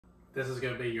This is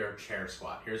gonna be your chair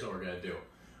squat. Here's what we're gonna do.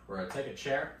 We're gonna take a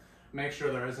chair, make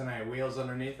sure there isn't any wheels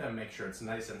underneath it, and make sure it's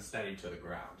nice and steady to the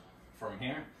ground. From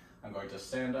here, I'm going to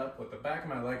stand up with the back of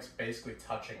my legs basically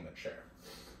touching the chair.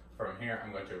 From here,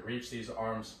 I'm going to reach these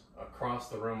arms across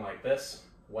the room like this.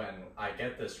 When I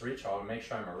get this reach, I want to make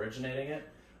sure I'm originating it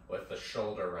with the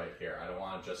shoulder right here. I don't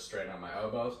want to just straighten out my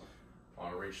elbows. I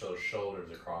want to reach those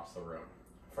shoulders across the room.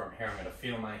 From here, I'm going to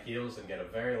feel my heels and get a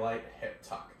very light hip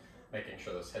tuck, making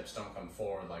sure those hips don't come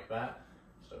forward like that.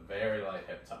 Just a very light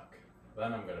hip tuck.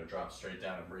 Then I'm going to drop straight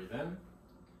down and breathe in.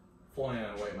 Fully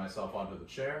unweight myself onto the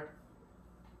chair.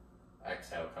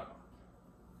 Exhale, come up.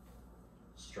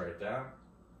 Straight down.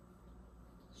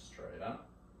 Straight up.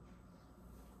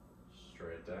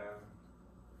 Straight down.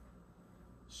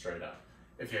 Straight up.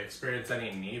 If you experience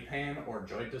any knee pain or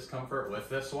joint discomfort with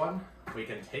this one, we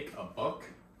can take a book,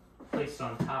 place it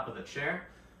on top of the chair,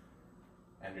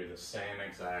 and do the same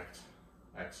exact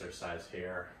exercise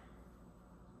here.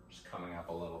 Just coming up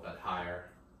a little bit higher.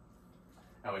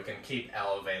 And we can keep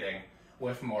elevating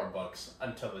with more books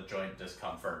until the joint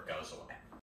discomfort goes away.